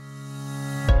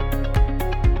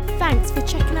Thanks for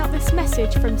checking out this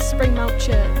message from Springmount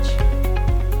Church.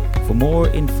 For more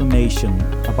information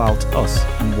about us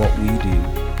and what we do,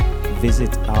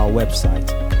 visit our website,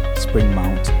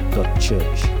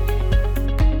 springmount.church.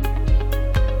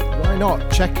 Why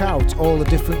not check out all the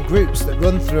different groups that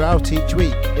run throughout each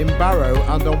week in Barrow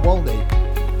and on Walney?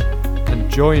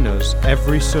 And join us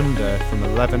every Sunday from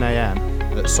 11 a.m.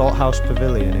 at Salthouse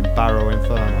Pavilion in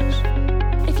Barrow-in-Furness.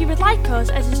 If you would like us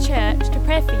as a church to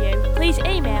pray for you, please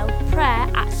email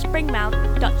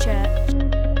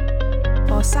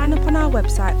prayer@springmount.church. Or sign up on our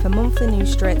website for monthly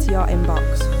news straight to your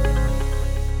inbox.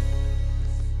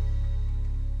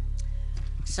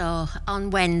 So on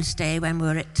Wednesday when we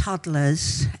were at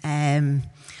Toddlers, I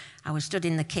was stood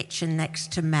in the kitchen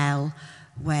next to Mel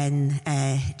when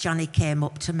Johnny came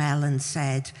up to Mel and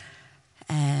said,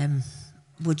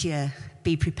 would you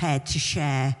be prepared to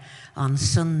share on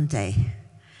Sunday?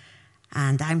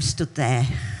 And I'm stood there,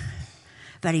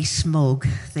 very smug,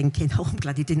 thinking, oh, I'm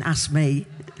glad he didn't ask me.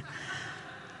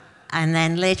 And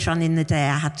then later on in the day,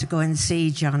 I had to go and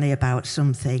see Johnny about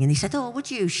something. And he said, oh,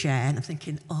 would you share? And I'm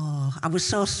thinking, oh, I was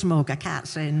so smug, I can't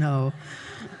say no.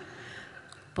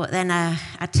 But then I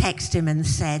texted him and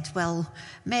said, well,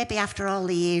 maybe after all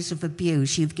the years of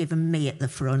abuse you've given me at the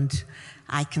front,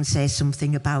 I can say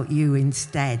something about you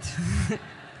instead.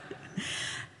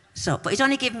 But he's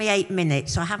only given me 8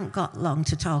 minutes, so I haven't got long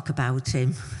to talk about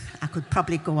him. I could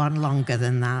probably go on longer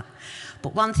than that.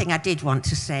 But one thing I did want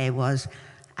to say was,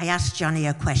 I asked Johnny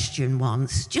a question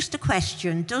once, just a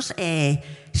question, does A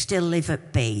still live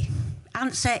at B?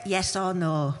 Answer yes or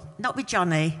no. Not with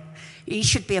Johnny, he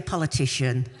should be a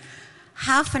politician.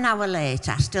 Half an hour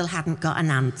later, I still hadn't got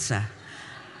an answer.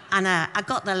 And I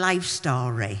got the life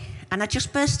story. And I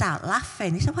just burst out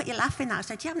laughing. He said, what are you laughing at? I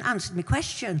said, you haven't answered my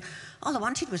question. All I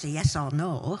wanted was a yes or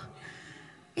no.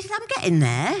 He said, I'm getting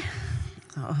there.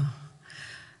 Oh,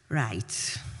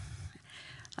 right.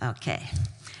 Okay.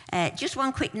 Just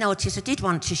one quick notice I did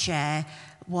want to share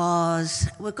was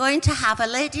we're going to have a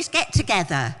ladies'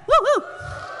 get-together. Woo-hoo!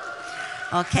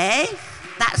 Okay.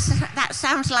 That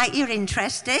sounds like you're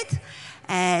interested.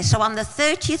 So on the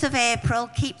 30th of April,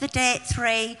 keep the date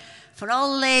 3, for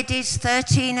all ladies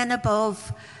 13 and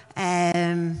above.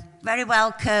 Very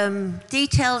welcome.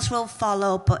 Details will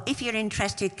follow, but if you're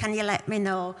interested, can you let me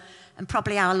know? And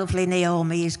probably our lovely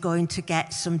Naomi is going to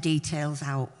get some details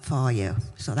out for you.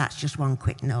 So that's just one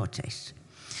quick notice.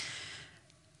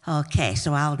 Okay,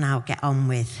 so I'll now get on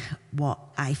with what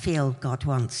I feel God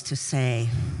wants to say.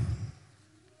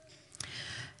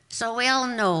 So we all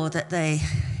know that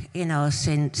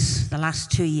since the last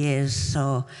 2 years,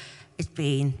 so it's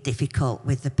been difficult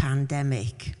with the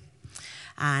pandemic.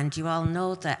 And you all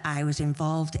know that I was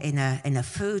involved in a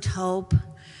food hub,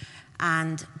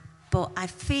 but I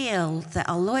feel that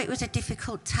although it was a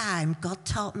difficult time, God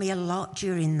taught me a lot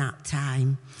during that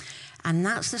time. And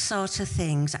that's the sort of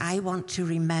things I want to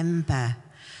remember.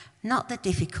 Not the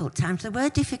difficult times. There were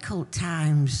difficult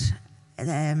times,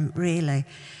 really.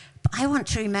 But I want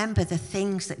to remember the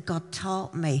things that God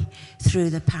taught me through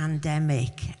the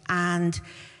pandemic. And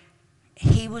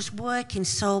He was working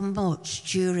so much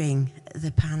during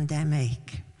the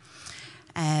pandemic.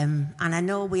 And I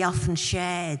know we often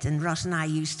shared, and Ross and I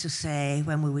used to say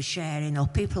when we were sharing,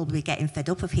 people will be getting fed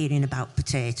up of hearing about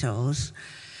potatoes,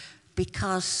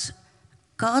 because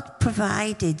God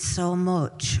provided so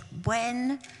much.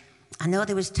 When, I know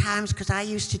there was times, because I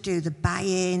used to do the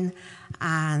buy-in,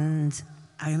 and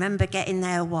I remember getting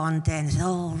there one day and I said,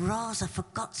 oh, Rose, I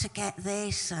forgot to get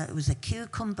this. It was a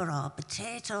cucumber or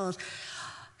potatoes.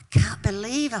 Can't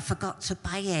believe I forgot to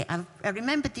buy it. I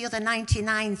remembered the other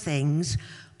 99 things,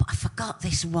 but I forgot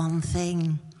this one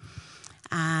thing.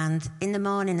 And in the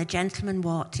morning, a gentleman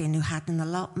walked in who had an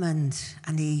allotment,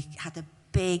 and he had a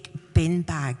big bin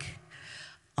bag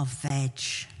of veg.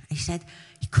 He said,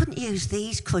 you couldn't use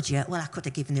these, could you? Well, I could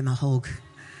have given him a hug,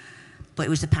 but it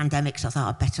was the pandemic, so I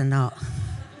thought I'd better not.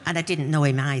 And I didn't know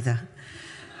him either.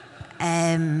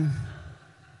 And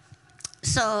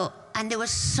there were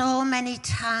so many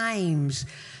times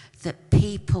that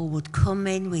people would come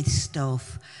in with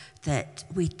stuff that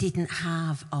we didn't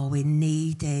have or we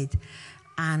needed.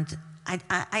 And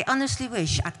I honestly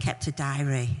wish I'd kept a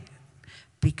diary,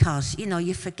 because,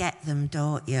 you forget them,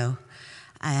 don't you?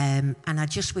 And I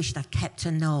just wished I'd kept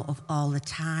a note of all the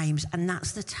times. And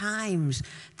that's the times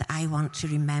that I want to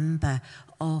remember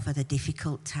over the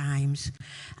difficult times.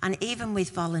 And even with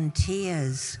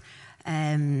volunteers,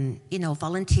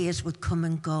 volunteers would come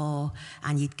and go,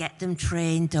 and you'd get them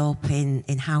trained up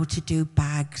in how to do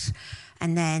bags.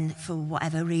 And then for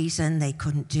whatever reason, they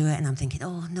couldn't do it. And I'm thinking,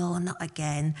 oh, no, not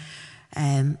again.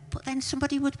 But then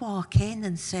somebody would walk in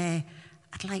and say,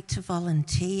 I'd like to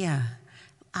volunteer.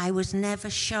 I was never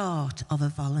short of a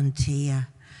volunteer.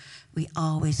 We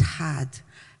always had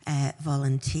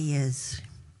volunteers.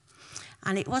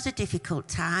 And it was a difficult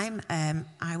time.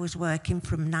 I was working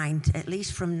at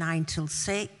least from 9 till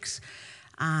 6.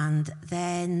 And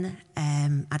then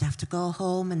I'd have to go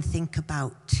home and think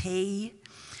about tea.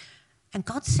 And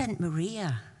God sent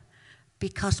Maria.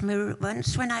 Because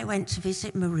once when I went to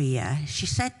visit Maria, she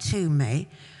said to me,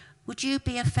 would you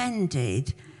be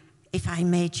offended if I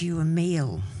made you a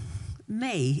meal?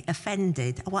 Me,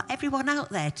 offended. I want everyone out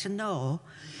there to know,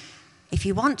 if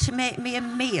you want to make me a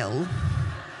meal,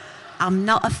 I'm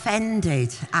not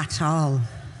offended at all,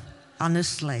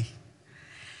 honestly.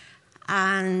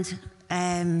 And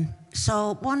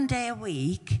so one day a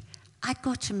week, I'd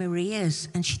go to Maria's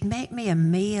and she'd make me a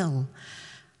meal.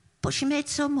 But she made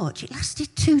so much, it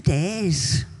lasted 2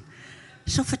 days.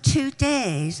 So for 2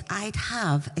 days, I'd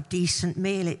have a decent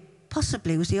meal. It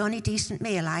possibly was the only decent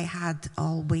meal I had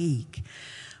all week.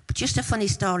 But just a funny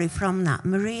story from that.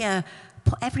 Maria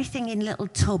put everything in little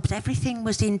tubs. Everything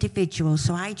was individual,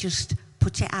 so I just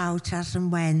put it out as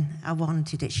and when I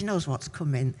wanted it. She knows what's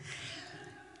coming.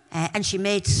 And she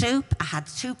made soup. I had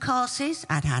 2 courses.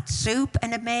 I'd had soup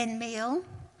and a main meal.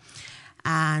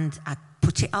 And I'd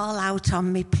put it all out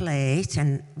on my plate,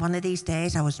 and one of these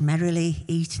days I was merrily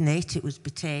eating it. It was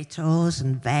potatoes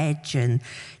and veg and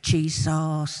cheese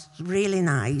sauce, really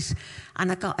nice.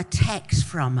 And I got a text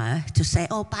from her to say,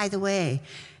 oh, by the way,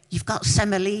 you've got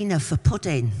semolina for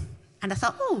pudding. And I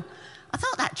thought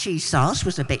that cheese sauce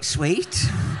was a bit sweet.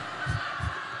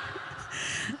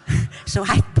 So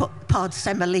I poured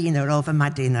semolina over my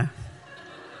dinner.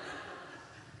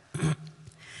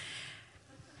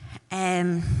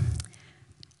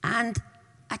 And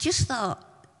I just thought,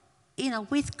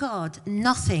 with God,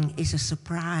 nothing is a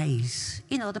surprise.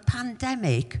 The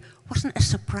pandemic wasn't a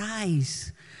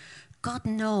surprise. God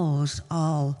knows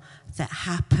all that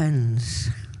happens.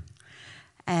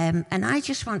 And I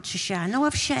just want to share, I know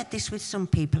I've shared this with some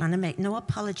people, and I make no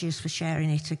apologies for sharing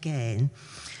it again,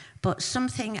 but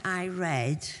something I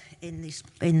read in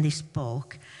this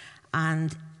book,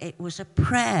 and it was a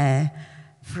prayer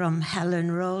from Helen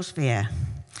Roseveare.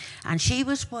 And she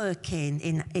was working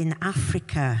in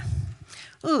Africa.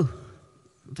 Ooh,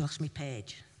 I've lost my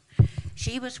page.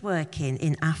 She was working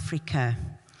in Africa,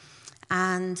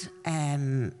 and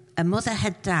a mother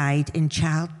had died in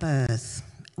childbirth,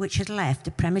 which had left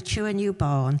a premature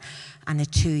newborn and a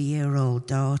 2-year-old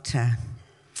daughter.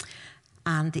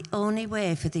 And the only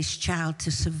way for this child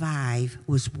to survive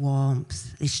was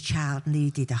warmth. This child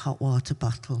needed a hot water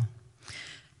bottle.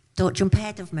 Don't jump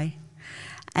ahead of me.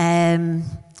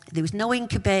 There was no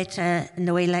incubator,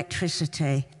 no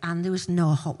electricity, and there was no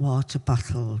hot water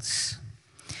bottles.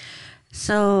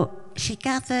 So she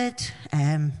gathered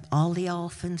all the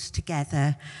orphans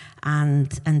together, and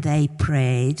they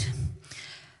prayed.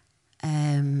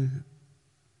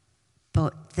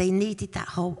 But they needed that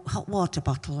hot water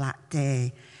bottle that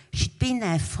day. She'd been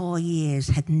there 4 years,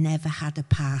 had never had a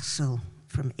parcel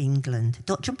from England.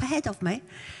 Don't jump ahead of me.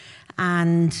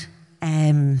 And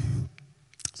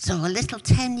so a little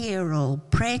 10-year-old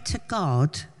prayed to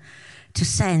God to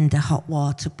send a hot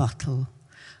water bottle.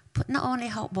 But not only a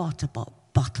hot water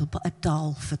bottle, but a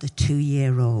doll for the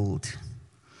 2-year-old.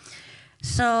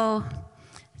 So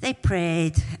they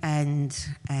prayed, and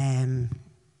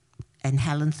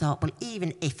Helen thought, well,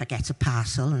 even if I get a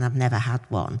parcel, and I've never had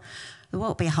one, there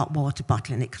won't be a hot water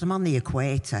bottle in it because I'm on the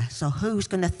equator. So who's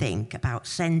going to think about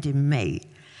sending me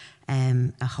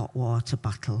a hot water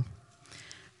bottle?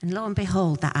 And lo and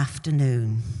behold, that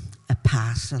afternoon, a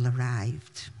parcel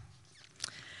arrived.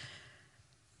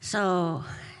 So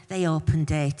they opened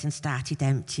it and started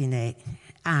emptying it.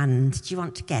 And do you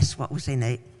want to guess what was in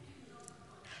it?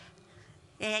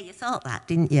 Yeah, you thought that,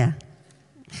 didn't you?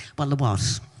 Well, there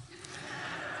was.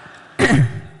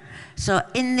 So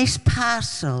in this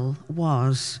parcel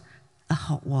was a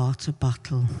hot water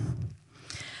bottle.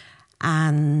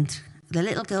 And the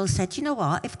little girl said, you know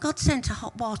what, if God sent a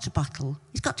hot water bottle,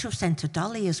 he's got to have sent a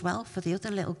dolly as well for the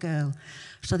other little girl.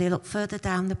 So they looked further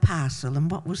down the parcel, and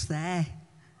what was there?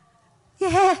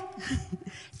 Yeah,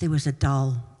 there was a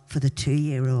doll for the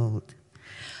 2-year-old.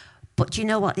 But do you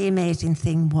know what the amazing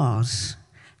thing was?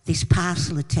 This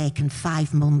parcel had taken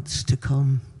 5 months to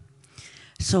come.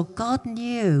 So God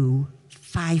knew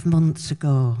 5 months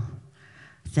ago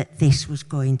that this was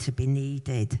going to be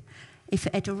needed. If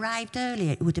it had arrived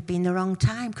earlier, it would have been the wrong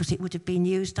time because it would have been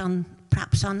used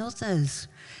perhaps on others.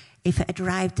 If it had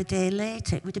arrived a day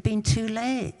later, it would have been too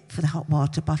late for the hot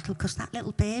water bottle because that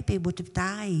little baby would have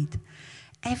died.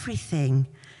 Everything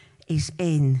is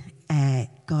in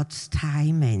God's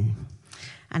timing.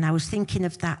 And I was thinking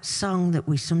of that song that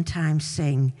we sometimes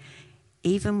sing,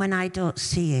 even when I don't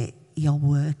see it, you're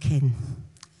working.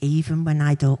 Even when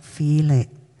I don't feel it,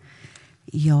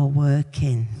 you're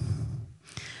working.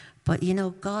 But you know,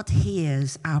 God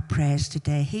hears our prayers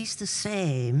today. He's the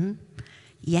same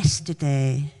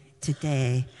yesterday,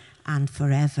 today, and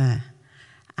forever.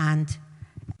 And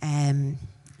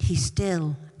he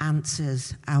still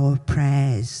answers our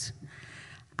prayers.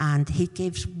 And he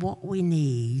gives what we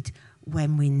need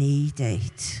when we need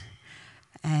it.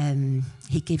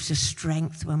 He gives us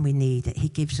strength when we need it. He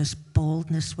gives us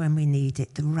boldness when we need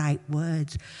it, the right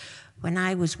words. When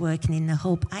I was working in the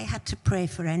hub, I had to pray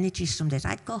for energy some days.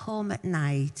 I'd go home at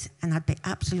night and I'd be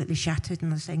absolutely shattered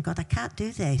and I'd say, God, I can't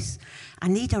do this. I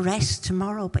need a rest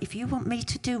tomorrow, but if you want me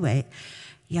to do it,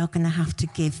 you're going to have to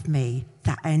give me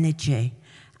that energy.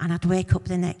 And I'd wake up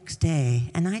the next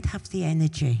day and I'd have the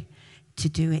energy to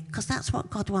do it, because that's what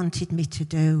God wanted me to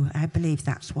do. I believe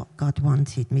that's what God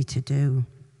wanted me to do.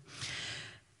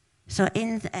 So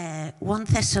in 1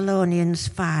 Thessalonians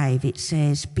 5, it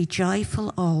says, be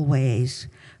joyful always,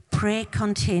 pray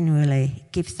continually,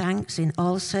 give thanks in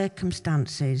all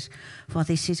circumstances, for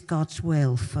this is God's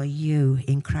will for you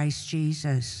in Christ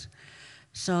Jesus.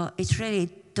 So it's really,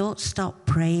 don't stop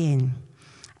praying.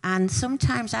 And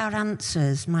sometimes our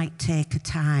answers might take a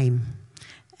time.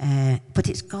 But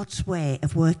it's God's way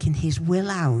of working his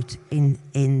will out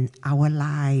in our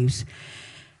lives.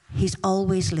 He's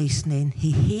always listening.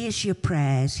 He hears your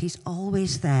prayers. He's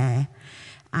always there.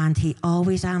 And he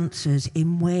always answers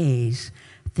in ways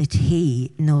that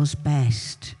he knows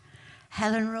best.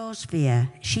 Helen Rosevear,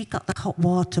 she got the hot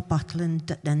water bottle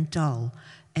and doll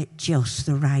at just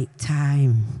the right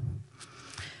time.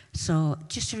 So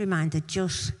just a reminder,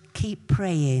 just keep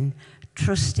praying,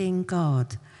 trusting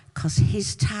God, because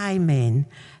his timing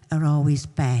are always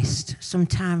best.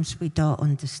 Sometimes we don't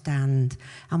understand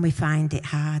and we find it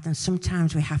hard, and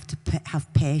sometimes we have to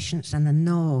have patience, and I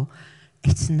know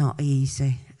it's not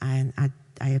easy, and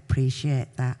I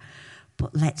appreciate that.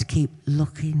 But let's keep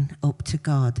looking up to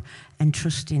God and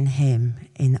trusting him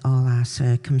in all our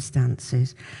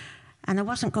circumstances. And I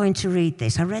wasn't going to read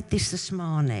this. I read this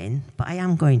morning, but I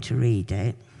am going to read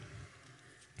it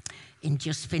in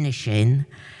just finishing.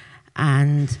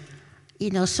 And, you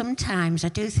know, sometimes I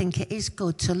do think it is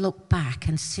good to look back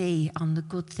and see on the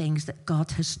good things that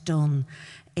God has done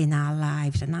in our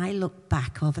lives. And I look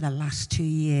back over the last 2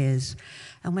 years,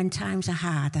 and when times are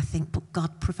hard, I think, but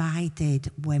God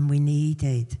provided when we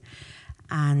needed.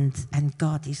 And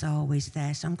God is always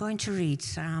there. So I'm going to read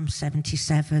Psalm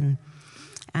 77.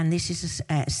 And this is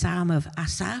a psalm of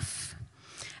Asaph.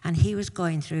 And he was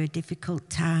going through a difficult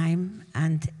time,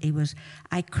 and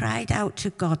I cried out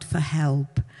to God for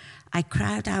help. I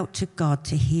cried out to God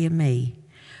to hear me.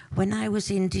 When I was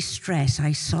in distress,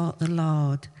 I sought the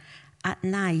Lord. At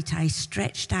night, I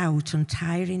stretched out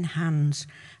untiring hands,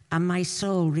 and my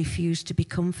soul refused to be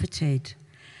comforted.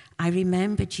 I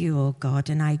remembered you, O God,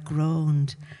 and I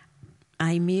groaned.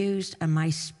 I mused, and my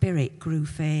spirit grew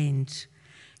faint.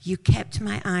 You kept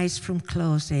my eyes from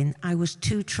closing. I was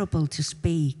too troubled to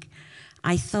speak.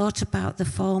 I thought about the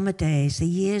former days, the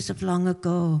years of long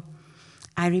ago.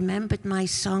 I remembered my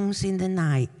songs in the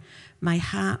night. My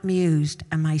heart mused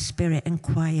and my spirit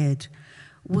inquired,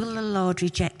 will the Lord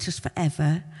reject us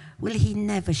forever? Will he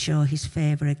never show his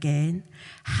favour again?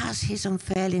 Has his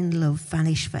unfailing love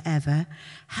vanished forever?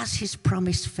 Has his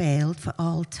promise failed for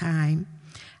all time?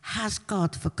 Has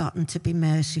God forgotten to be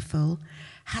merciful?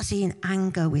 Has he in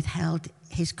anger withheld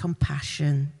his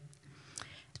compassion?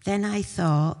 Then I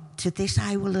thought, to this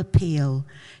I will appeal,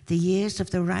 the years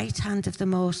of the right hand of the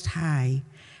Most High.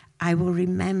 I will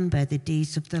remember the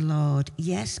deeds of the Lord.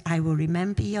 Yes, I will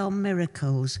remember your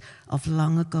miracles of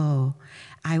long ago.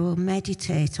 I will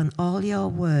meditate on all your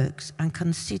works and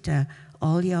consider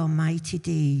all your mighty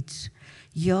deeds.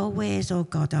 Your ways, O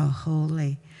God, are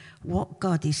holy. What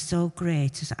God is so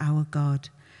great as our God?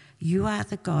 You are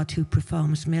the God who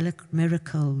performs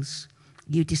miracles.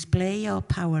 You display your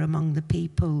power among the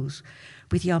peoples.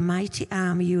 With your mighty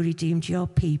arm you redeemed your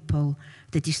people,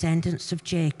 the descendants of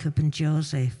Jacob and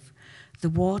Joseph. The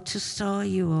waters saw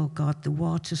you, O God, the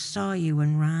waters saw you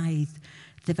and writhed.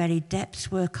 The very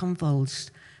depths were convulsed.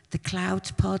 The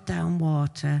clouds poured down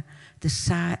water. The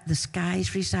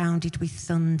skies resounded with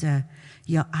thunder.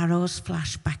 Your arrows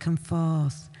flashed back and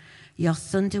forth. Your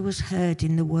thunder was heard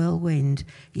in the whirlwind.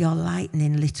 Your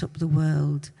lightning lit up the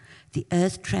world. The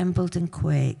earth trembled and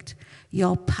quaked.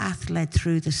 Your path led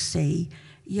through the sea,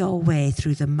 your way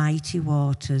through the mighty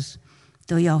waters.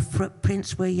 Though your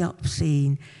footprints were yet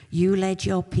seen, you led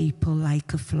your people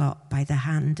like a flock by the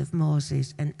hand of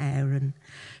Moses and Aaron.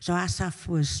 So Asaph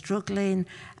was struggling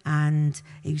and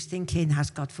he was thinking, has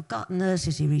God forgotten us?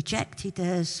 Has he rejected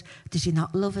us? Does he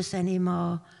not love us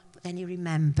anymore? But then he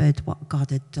remembered what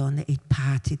God had done, that he'd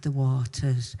parted the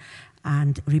waters,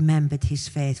 and remembered his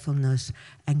faithfulness,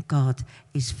 and God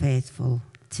is faithful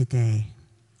today.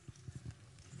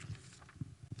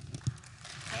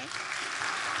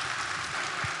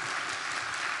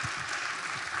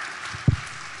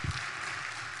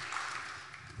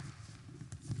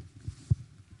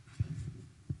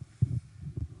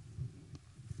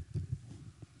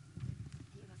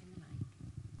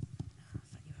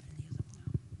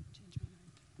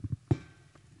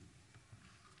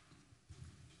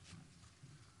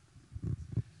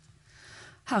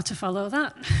 How to follow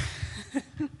that.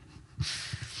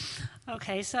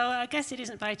 Okay, so I guess it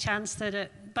isn't by chance that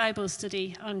at Bible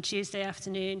study on Tuesday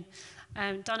afternoon,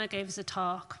 Donna gave us a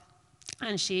talk,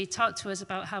 and she talked to us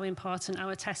about how important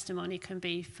our testimony can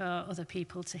be for other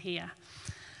people to hear.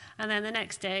 And then the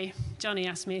next day, Johnny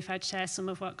asked me if I'd share some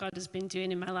of what God has been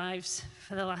doing in my life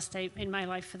for the last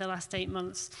 8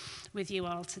 months with you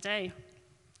all today.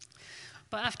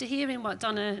 But after hearing what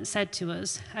Donna said to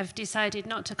us, I've decided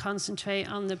not to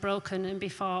concentrate on the broken and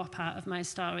before part of my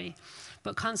story,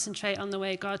 but concentrate on the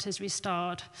way God has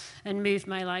restored and moved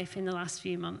my life in the last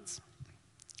few months.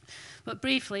 But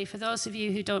briefly, for those of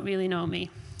you who don't really know me,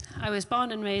 I was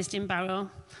born and raised in Barrow,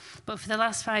 but for the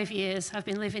last 5 years, I've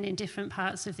been living in different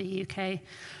parts of the UK.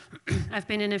 I've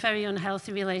been in a very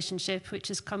unhealthy relationship, which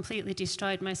has completely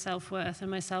destroyed my self-worth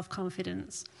and my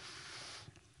self-confidence.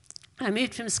 I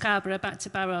moved from Scarborough back to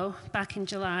Barrow back in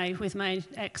July with my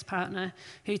ex-partner,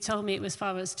 who told me it was for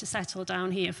us to settle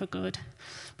down here for good.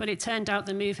 But it turned out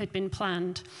the move had been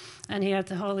planned, and he had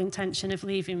the whole intention of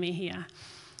leaving me here.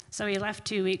 So he left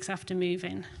 2 weeks after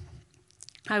moving.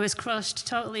 I was crushed,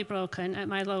 totally broken at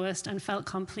my lowest, and felt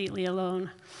completely alone.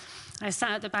 I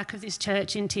sat at the back of this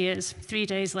church in tears 3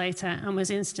 days later and was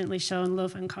instantly shown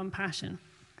love and compassion.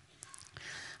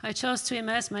 I chose to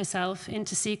immerse myself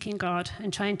into seeking God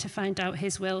and trying to find out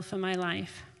his will for my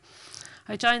life.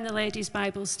 I joined the Ladies'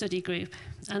 Bible Study Group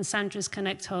and Sandra's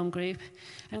Connect Home group,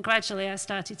 and gradually I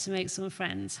started to make some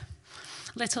friends.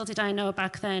 Little did I know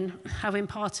back then how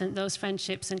important those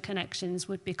friendships and connections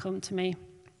would become to me.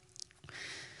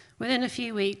 Within a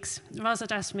few weeks, Ros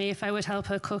had asked me if I would help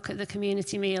her cook at the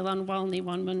community meal on Walney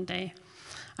one Monday,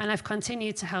 and I've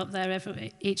continued to help there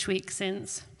each week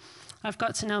since. I've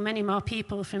got to know many more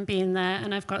people from being there,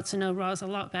 and I've got to know Ros a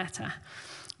lot better.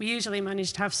 We usually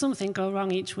manage to have something go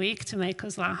wrong each week to make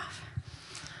us laugh.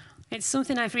 It's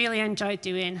something I've really enjoyed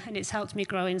doing, and it's helped me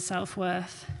grow in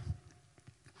self-worth.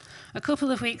 A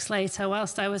couple of weeks later,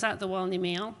 whilst I was at the Walney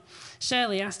meal,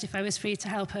 Shirley asked if I was free to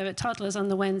help her at Toddlers on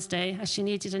the Wednesday, as she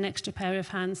needed an extra pair of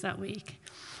hands that week.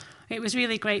 It was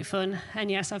really great fun,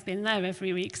 and yes, I've been there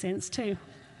every week since too.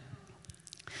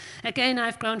 Again,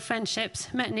 I've grown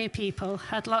friendships, met new people,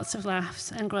 had lots of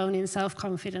laughs, and grown in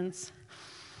self-confidence.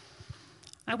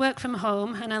 I work from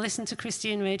home, and I listen to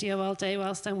Christian radio all day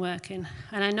whilst I'm working,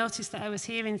 and I noticed that I was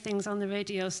hearing things on the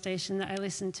radio station that I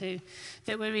listened to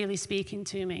that were really speaking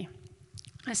to me.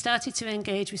 I started to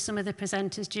engage with some of the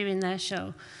presenters during their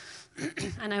show,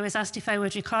 and I was asked if I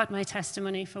would record my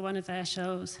testimony for one of their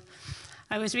shows.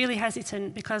 I was really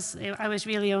hesitant because I was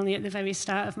really only at the very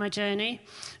start of my journey,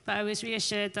 but I was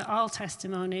reassured that all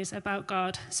testimonies about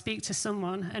God speak to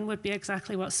someone and would be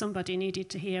exactly what somebody needed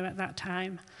to hear at that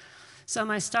time. So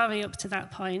my story up to that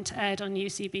point aired on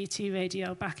UCB2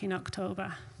 radio back in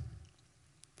October.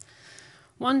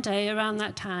 One day around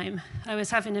that time, I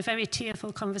was having a very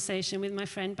tearful conversation with my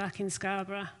friend back in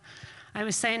Scarborough. I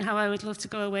was saying how I would love to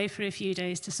go away for a few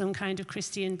days to some kind of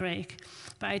Christian break,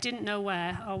 but I didn't know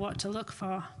where or what to look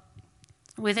for.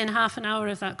 Within half an hour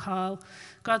of that call,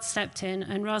 God stepped in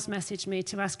and Ros messaged me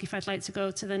to ask if I'd like to go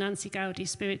to the Nancy Gowdy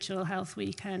Spiritual Health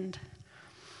Weekend.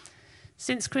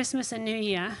 Since Christmas and New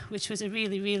Year, which was a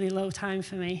really, really low time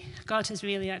for me, God has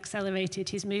really accelerated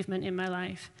his movement in my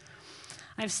life.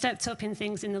 I've stepped up in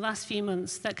things in the last few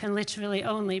months that can literally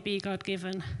only be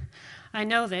God-given. I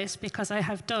know this because I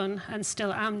have done and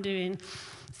still am doing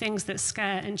things that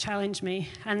scare and challenge me,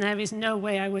 and there is no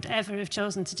way I would ever have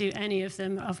chosen to do any of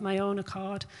them of my own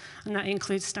accord, and that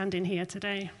includes standing here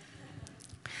today.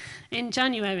 In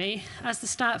January, as the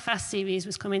Start Fast series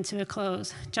was coming to a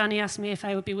close, Johnny asked me if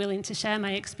I would be willing to share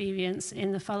my experience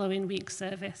in the following week's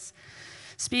service.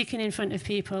 Speaking in front of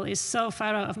people is so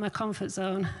far out of my comfort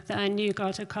zone that I knew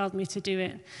God had called me to do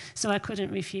it, so I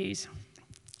couldn't refuse.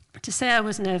 To say I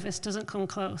was nervous doesn't come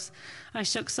close. I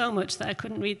shook so much that I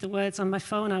couldn't read the words on my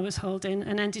phone I was holding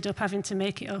and ended up having to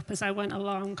make it up as I went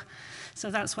along. So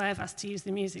that's why I've asked to use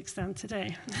the music stand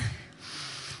today.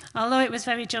 Although it was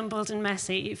very jumbled and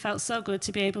messy, it felt so good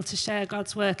to be able to share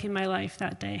God's work in my life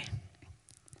that day.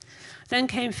 Then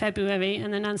came February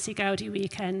and the Nancy Gowdy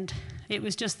weekend. It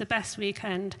was just the best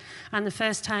weekend and the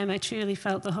first time I truly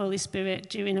felt the Holy Spirit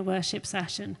during a worship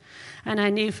session. And I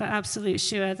knew for absolute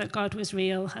sure that God was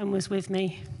real and was with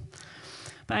me.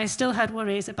 But I still had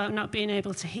worries about not being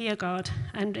able to hear God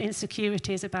and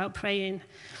insecurities about praying.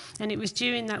 And it was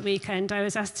during that weekend I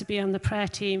was asked to be on the prayer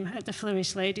team at the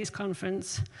Flourish Ladies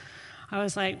Conference. I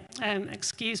was like,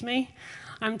 excuse me?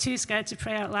 I'm too scared to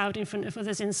pray out loud in front of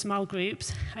others in small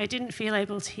groups. I didn't feel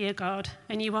able to hear God,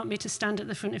 and you want me to stand at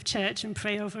the front of church and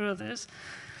pray over others?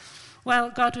 Well,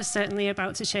 God was certainly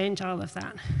about to change all of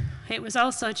that. It was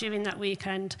also during that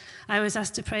weekend I was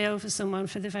asked to pray over someone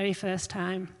for the very first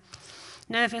time.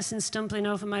 Nervous and stumbling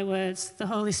over my words, the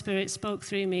Holy Spirit spoke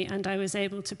through me and I was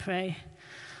able to pray.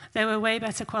 There were way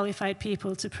better qualified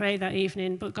people to pray that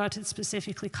evening, but God had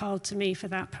specifically called to me for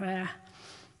that prayer.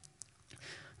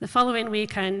 The following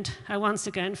weekend, I once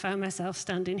again found myself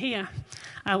standing here,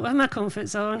 out of my comfort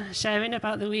zone, sharing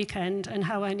about the weekend and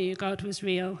how I knew God was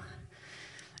real.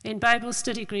 In Bible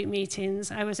study group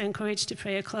meetings, I was encouraged to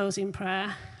pray a closing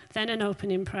prayer, then an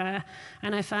opening prayer,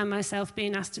 and I found myself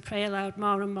being asked to pray aloud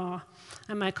more and more,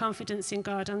 and my confidence in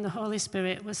God and the Holy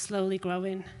Spirit was slowly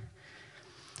growing.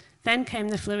 Then came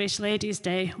the Flourish Ladies'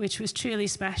 Day, which was truly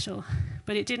special,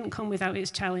 but it didn't come without its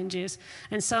challenges,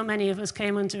 and so many of us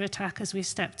came under attack as we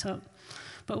stepped up.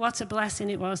 But what a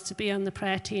blessing it was to be on the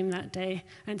prayer team that day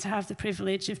and to have the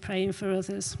privilege of praying for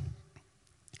others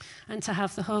and to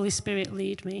have the Holy Spirit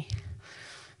lead me.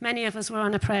 Many of us were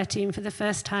on a prayer team for the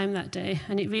first time that day,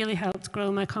 and it really helped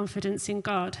grow my confidence in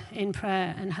God, in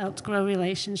prayer, and helped grow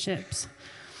relationships.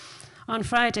 On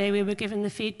Friday, we were given the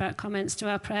feedback comments to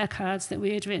our prayer cards that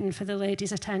we had written for the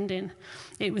ladies attending.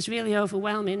 It was really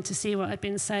overwhelming to see what had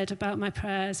been said about my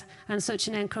prayers, and such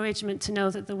an encouragement to know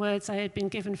that the words I had been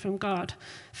given from God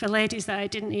for ladies that I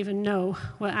didn't even know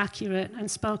were accurate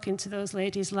and spoke into those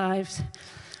ladies' lives.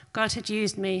 God had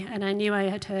used me, and I knew I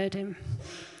had heard him.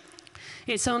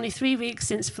 It's only 3 weeks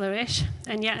since Flourish,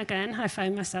 and yet again I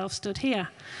find myself stood here,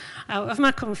 out of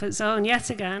my comfort zone yet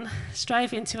again,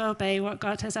 striving to obey what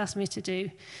God has asked me to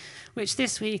do, which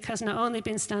this week has not only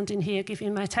been standing here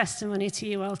giving my testimony to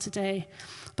you all today,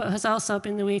 but has also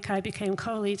been the week I became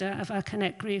co-leader of our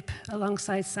Connect group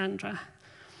alongside Sandra.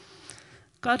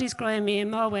 God is growing me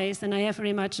in more ways than I ever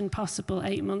imagined possible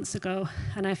 8 months ago,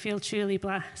 and I feel truly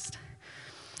blessed.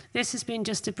 This has been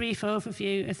just a brief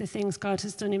overview of the things God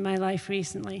has done in my life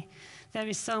recently. There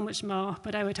is so much more,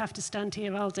 but I would have to stand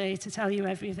here all day to tell you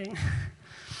everything.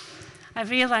 I've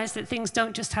realized that things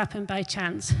don't just happen by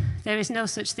chance. There is no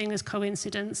such thing as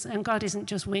coincidence, and God isn't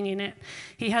just winging it.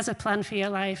 He has a plan for your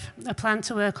life, a plan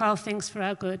to work all things for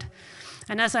our good.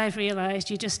 And as I've realized,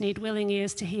 you just need willing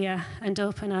ears to hear and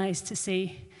open eyes to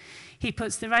see. He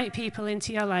puts the right people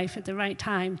into your life at the right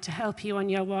time to help you on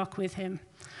your walk with him.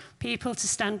 People to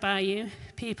stand by you,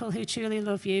 people who truly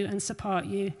love you and support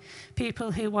you,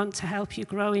 people who want to help you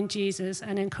grow in Jesus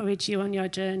and encourage you on your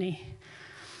journey.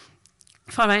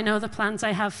 For I know the plans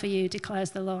I have for you,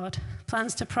 declares the Lord,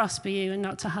 plans to prosper you and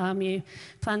not to harm you,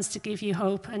 plans to give you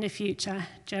hope and a future,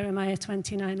 Jeremiah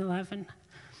 29:11.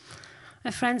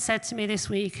 A friend said to me this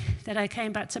week that I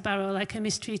came back to Barrow like a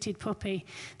mistreated puppy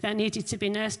that needed to be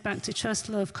nursed back to trust,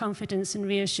 love, confidence and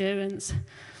reassurance.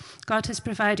 God has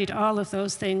provided all of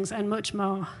those things and much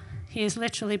more. He has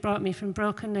literally brought me from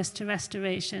brokenness to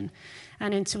restoration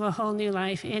and into a whole new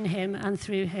life in him and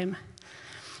through him.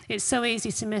 It's so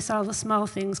easy to miss all the small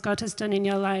things God has done in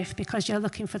your life because you're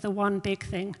looking for the one big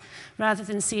thing, rather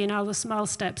than seeing all the small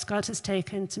steps God has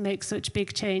taken to make such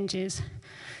big changes.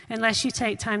 Unless you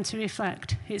take time to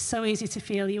reflect, it's so easy to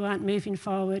feel you aren't moving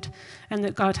forward and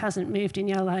that God hasn't moved in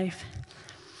your life.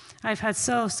 I've had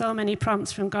so many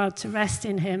prompts from God to rest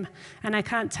in him, and I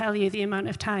can't tell you the amount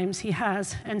of times he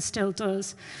has, and still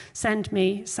does, send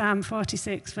me Psalm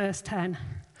 46, verse 10.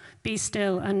 Be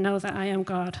still and know that I am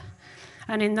God.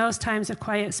 And in those times of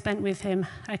quiet spent with him,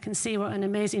 I can see what an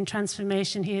amazing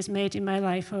transformation he has made in my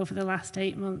life over the last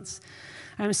 8 months.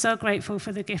 I'm so grateful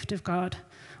for the gift of God.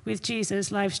 With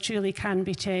Jesus, lives truly can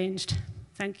be changed.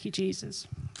 Thank you, Jesus.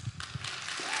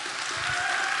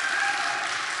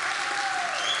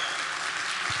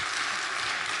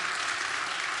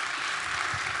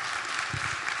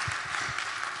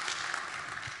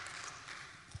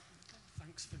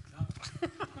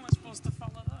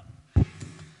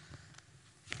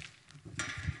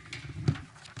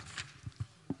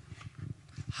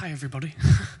 Hi, everybody.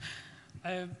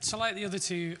 So like the other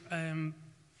two,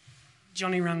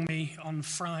 Johnny rang me on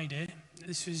Friday.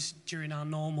 This was during our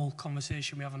normal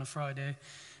conversation we have on a Friday.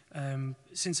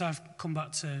 Since I've come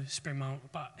back to Springmount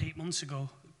about 8 months ago,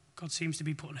 God seems to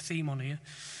be putting a theme on here.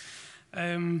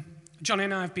 Johnny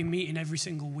and I have been meeting every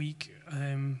single week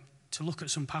to look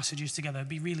at some passages together,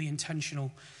 be really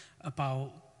intentional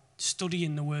about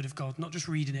studying the Word of God, not just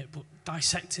reading it, but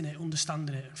dissecting it,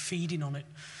 understanding it, feeding on it.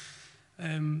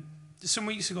 Some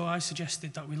weeks ago, I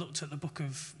suggested that we looked at the book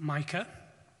of Micah.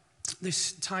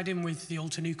 This tied in with the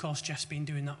Altar New course Jeff's been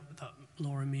doing that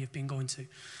Laura and me have been going to,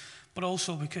 but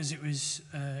also because it was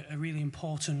a really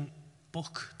important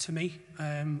book to me,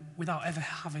 without ever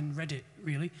having read it,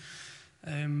 really.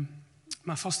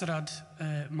 My foster dad,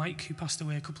 Mike, who passed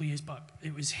away a couple of years back,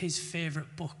 it was his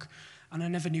favourite book, and I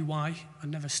never knew why. I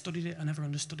never studied it, I never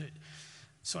understood it.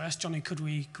 So I asked Johnny, could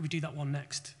we do that one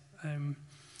next?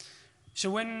 So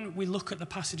when we look at the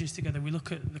passages together, we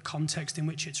look at the context in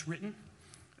which it's written,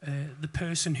 the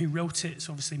person who wrote it,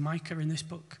 so obviously Micah in this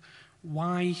book,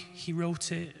 why he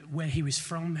wrote it, where he was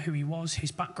from, who he was,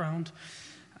 his background,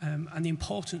 and the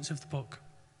importance of the book.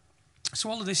 So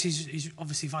all of this is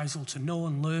obviously vital to know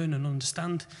and learn and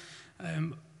understand.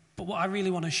 But what I really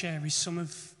want to share is some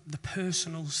of the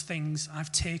personal things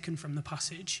I've taken from the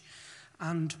passage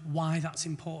and why that's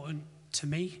important to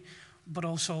me, but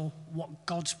also what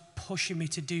God's pushing me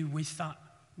to do with that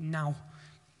now,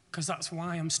 because that's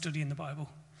why I'm studying the Bible.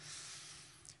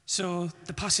 So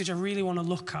the passage I really want to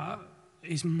look at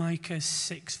is Micah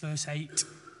 6, verse 8.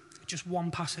 Just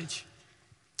one passage.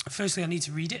 Firstly, I need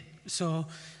to read it. So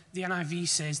the NIV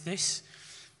says this: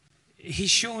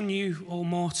 He's shown you, O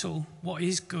mortal, what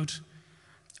is good.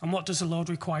 And what does the Lord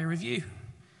require of you?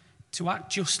 To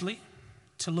act justly,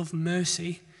 to love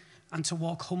mercy, and to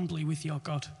walk humbly with your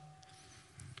God.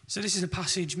 So this is a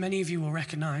passage many of you will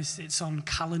recognize. It's on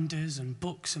calendars and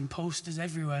books and posters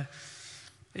everywhere.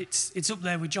 It's up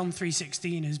there with John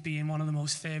 3:16 as being one of the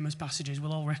most famous passages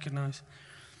we'll all recognize.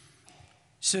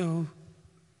 So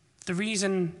the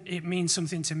reason it means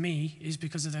something to me is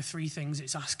because of the three things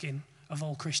it's asking of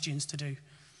all Christians to do.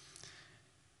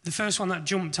 The first one that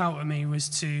jumped out at me was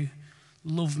to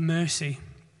love mercy.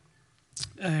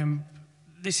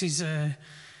 This is a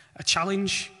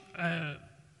challenge.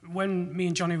 When me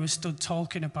and Johnny were stood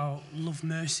talking about love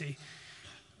mercy,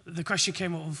 the question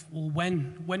came up of, well,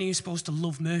 when are you supposed to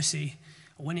love mercy?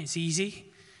 When it's easy?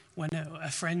 When a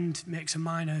friend makes a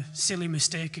minor silly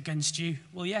mistake against you?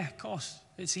 Well, yeah, of course,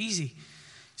 it's easy.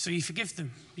 So you forgive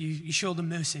them, you show them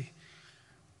mercy.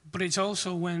 But it's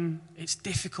also when it's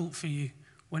difficult for you,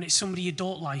 when it's somebody you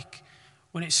don't like,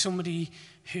 when it's somebody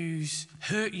who's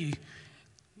hurt you,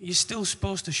 you're still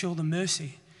supposed to show them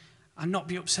mercy and not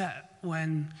be upset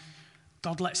when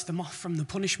God lets them off from the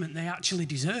punishment they actually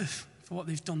deserve for what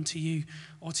they've done to you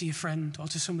or to your friend or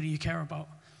to somebody you care about.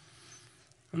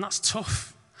 And that's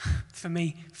tough for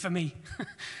me.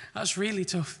 That's really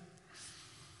tough.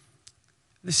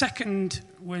 The second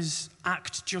was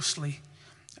act justly.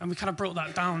 And we kind of brought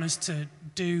that down as to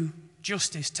do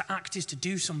justice. To act is to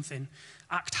do something.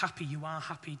 Act happy, you are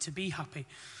happy, to be happy.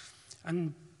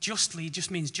 And justly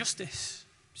just means justice.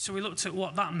 So we looked at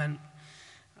what that meant.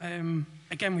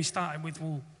 Again, we started with,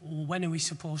 well, when are we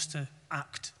supposed to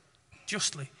act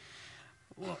justly?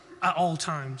 Well, at all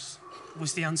times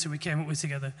was the answer we came up with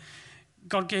together.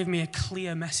 God gave me a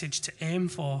clear message to aim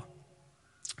for.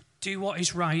 Do what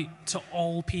is right to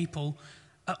all people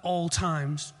at all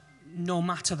times, no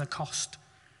matter the cost.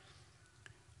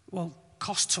 Well,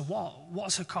 cost to what?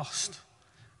 What's a cost?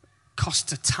 Cost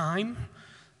to time,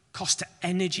 cost to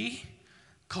energy,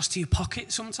 cost to your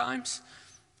pocket sometimes.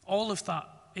 All of that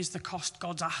is the cost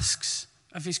God asks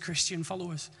of his Christian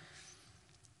followers.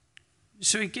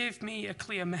 So he gave me a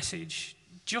clear message.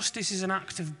 Justice is an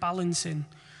act of balancing.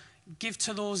 Give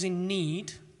to those in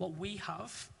need what we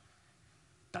have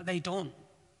that they don't.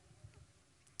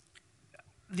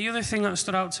 The other thing that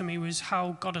stood out to me was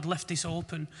how God had left this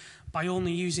open by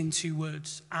only using two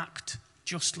words: act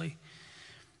justly.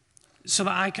 So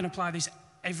that I can apply this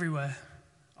everywhere.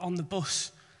 On the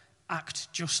bus,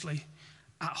 act justly.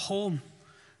 At home,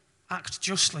 act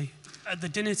justly. At the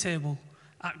dinner table,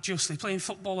 act justly. Playing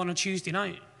football on a Tuesday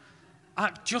night,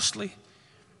 act justly.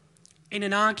 In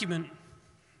an argument,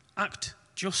 act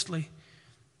justly.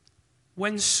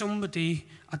 When somebody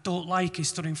I don't like is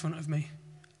stood in front of me,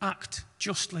 act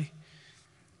justly.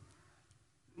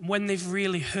 When they've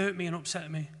really hurt me and upset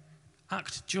me,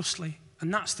 act justly.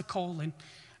 And that's the calling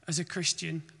as a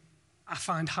Christian I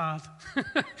find hard.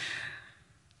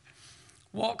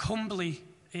 Walk humbly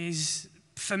is,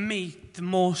 for me, the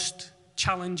most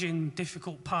challenging,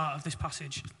 difficult part of this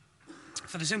passage.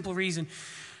 For the simple reason,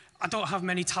 I don't have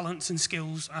many talents and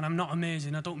skills, and I'm not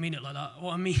amazing. I don't mean it like that.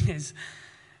 What I mean is,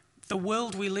 the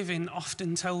world we live in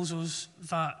often tells us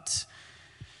that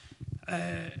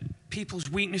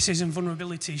people's weaknesses and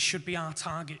vulnerabilities should be our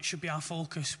target, should be our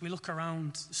focus. We look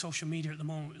around social media at the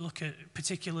moment, we look at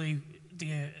particularly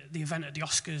the event at the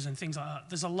Oscars and things like that.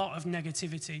 There's a lot of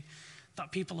negativity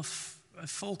that people are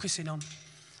focusing on.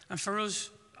 And for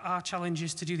us, our challenge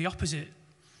is to do the opposite.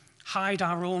 Hide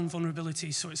our own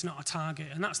vulnerabilities so it's not a target.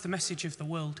 And that's the message of the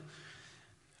world.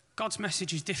 God's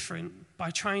message is different.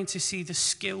 By trying to see the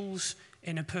skills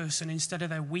in a person instead of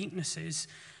their weaknesses,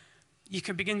 you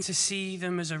can begin to see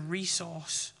them as a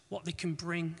resource, what they can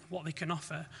bring, what they can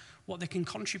offer, what they can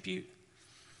contribute.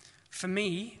 For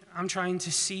me, I'm trying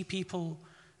to see people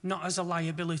not as a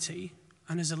liability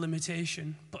and as a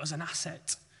limitation, but as an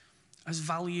asset, as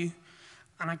value.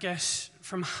 And I guess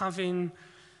from having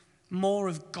more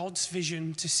of God's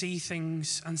vision to see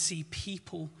things and see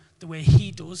people the way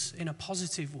he does in a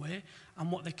positive way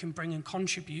and what they can bring and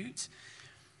contribute,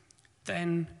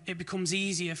 then it becomes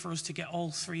easier for us to get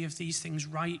all three of these things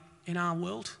right in our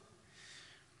world.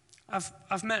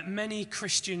 I've met many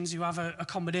Christians who have a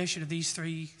combination of these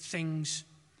three things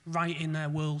right in their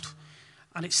world,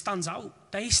 and it stands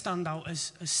out. They stand out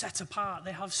as set apart.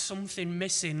 They have something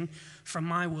missing from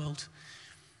my world.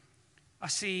 I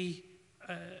see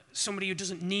somebody who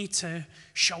doesn't need to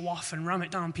show off and ram it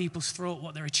down people's throat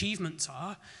what their achievements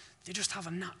are. They just have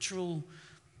a natural,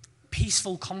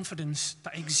 peaceful confidence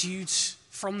that exudes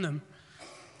from them.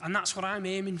 And that's what I'm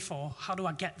aiming for. How do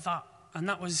I get that? And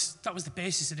that was the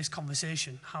basis of this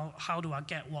conversation. How do I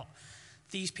get what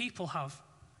these people have?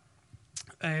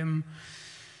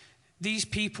 These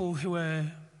people who are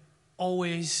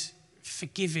always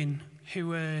forgiving,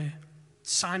 who are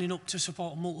signing up to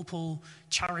support multiple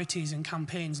charities and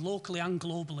campaigns locally and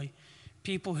globally,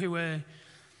 people who are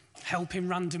helping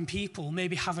random people,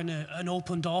 maybe having an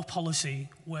open door policy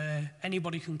where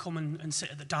anybody can come and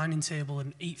sit at the dining table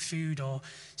and eat food or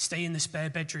stay in the spare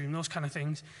bedroom, those kind of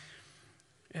things.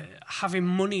 Having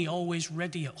money always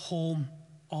ready at home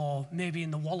or maybe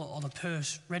in the wallet or the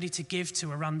purse, ready to give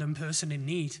to a random person in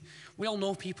need. We all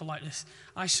know people like this.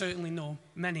 I certainly know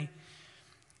many.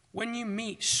 When you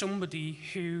meet somebody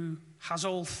who has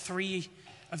all three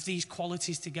of these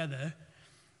qualities together,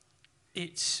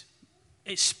 it's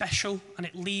special and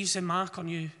it leaves a mark on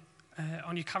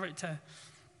your character.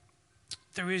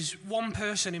 There is one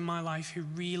person in my life who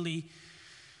really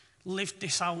lived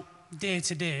this out day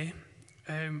to day,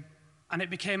 and it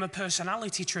became a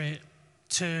personality trait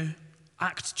to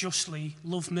act justly,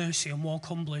 love mercy, and walk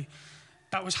humbly.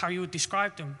 That was how you would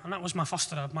describe them, and that was my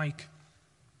foster dad, Mike.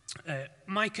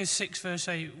 Micah 6 verse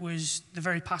 8 was the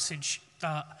very passage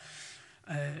that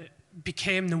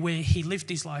became the way he lived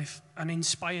his life and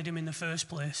inspired him in the first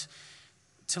place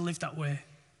to live that way.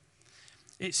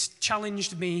 It's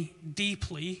challenged me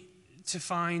deeply to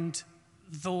find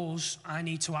those I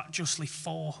need to act justly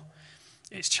for.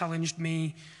 It's challenged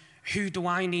me, who do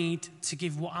I need to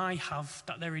give what I have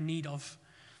that they're in need of?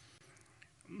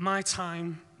 My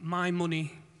time, my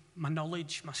money, my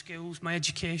knowledge, my skills, my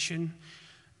education,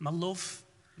 my love,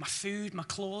 my food, my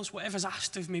clothes, whatever's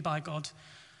asked of me by God,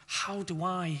 how do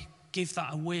I give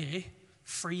that away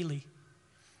freely?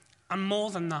 And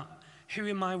more than that, who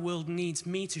in my world needs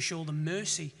me to show them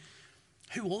mercy?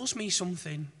 Who owes me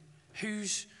something?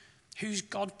 Who's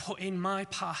God put in my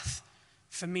path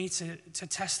for me to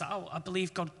test that out? I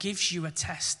believe God gives you a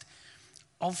test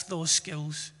of those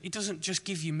skills. He doesn't just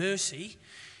give you mercy,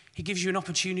 he gives you an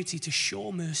opportunity to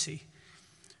show mercy.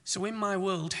 So in my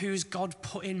world, who's God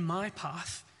put in my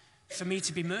path for me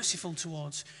to be merciful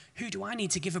towards? Who do I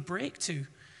need to give a break to?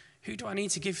 Who do I need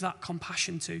to give that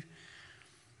compassion to?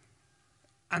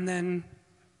 And then,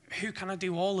 who can I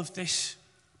do all of this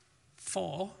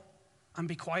for and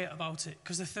be quiet about it?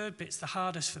 Because the third bit's the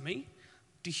hardest for me.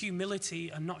 Do humility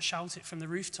and not shout it from the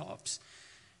rooftops.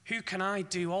 Who can I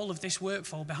do all of this work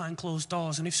for behind closed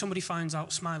doors? And if somebody finds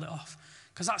out, smile it off.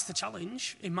 Because that's the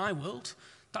challenge in my world.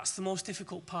 That's the most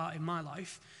difficult part in my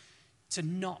life, to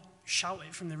not shout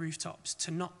it from the rooftops,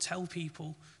 to not tell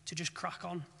people to just crack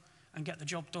on and get the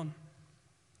job done.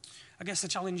 I guess the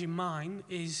challenge in mine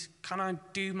is, can I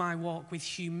do my walk with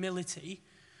humility,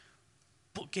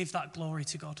 but give that glory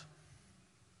to God?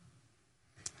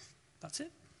 That's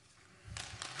it.